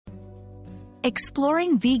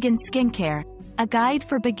Exploring Vegan Skincare, a guide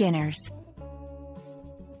for beginners.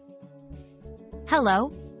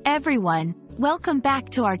 Hello, everyone. Welcome back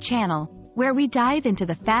to our channel, where we dive into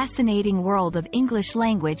the fascinating world of English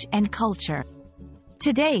language and culture.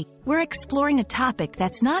 Today, we're exploring a topic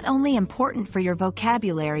that's not only important for your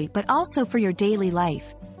vocabulary but also for your daily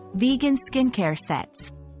life: vegan skincare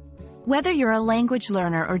sets. Whether you're a language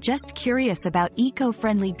learner or just curious about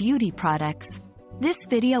eco-friendly beauty products, this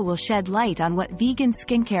video will shed light on what vegan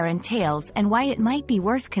skincare entails and why it might be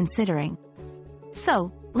worth considering.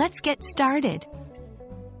 So, let's get started.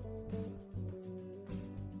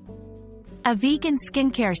 A vegan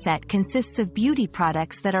skincare set consists of beauty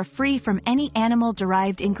products that are free from any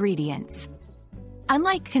animal-derived ingredients.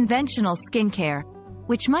 Unlike conventional skincare,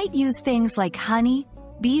 which might use things like honey,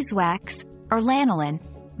 beeswax, or lanolin,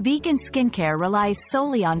 vegan skincare relies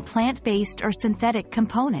solely on plant-based or synthetic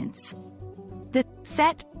components. The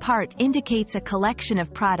set part indicates a collection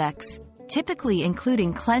of products, typically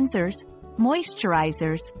including cleansers,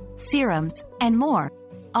 moisturizers, serums, and more,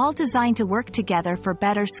 all designed to work together for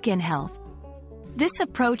better skin health. This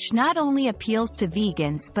approach not only appeals to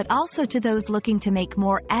vegans but also to those looking to make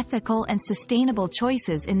more ethical and sustainable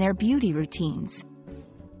choices in their beauty routines.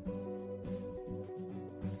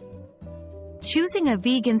 Choosing a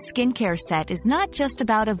vegan skincare set is not just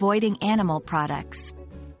about avoiding animal products.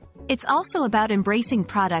 It's also about embracing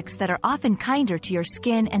products that are often kinder to your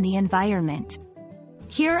skin and the environment.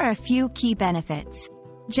 Here are a few key benefits.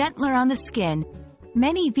 Gentler on the skin.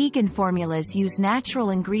 Many vegan formulas use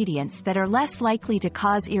natural ingredients that are less likely to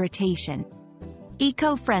cause irritation.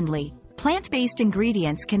 Eco-friendly. Plant-based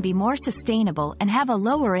ingredients can be more sustainable and have a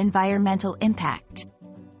lower environmental impact.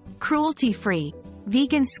 Cruelty-free.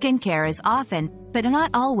 Vegan skincare is often, but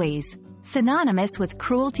not always, synonymous with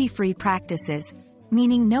cruelty-free practices,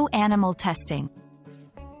 meaning no animal testing.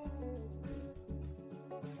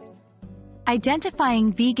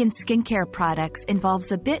 Identifying vegan skincare products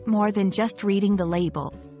involves a bit more than just reading the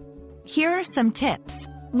label. Here are some tips.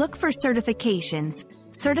 Look for certifications.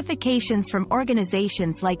 Certifications from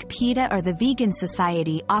organizations like PETA or the Vegan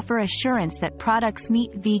Society offer assurance that products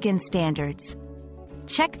meet vegan standards.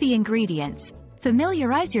 Check the ingredients.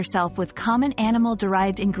 Familiarize yourself with common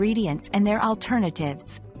animal-derived ingredients and their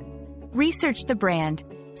alternatives. Research the brand.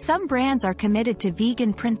 Some brands are committed to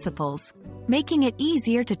vegan principles, making it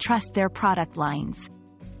easier to trust their product lines.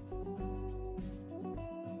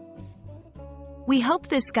 We hope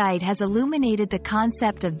this guide has illuminated the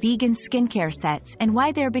concept of vegan skincare sets and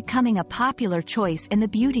why they're becoming a popular choice in the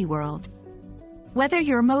beauty world. Whether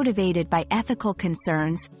you're motivated by ethical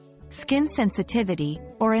concerns, skin sensitivity,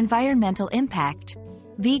 or environmental impact,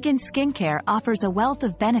 vegan skincare offers a wealth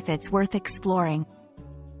of benefits worth exploring.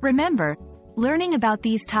 Remember, learning about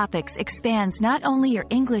these topics expands not only your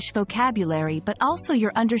English vocabulary but also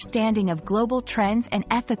your understanding of global trends and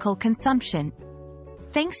ethical consumption.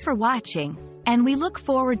 Thanks for watching, and we look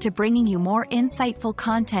forward to bringing you more insightful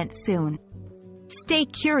content soon. Stay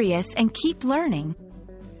curious and keep learning.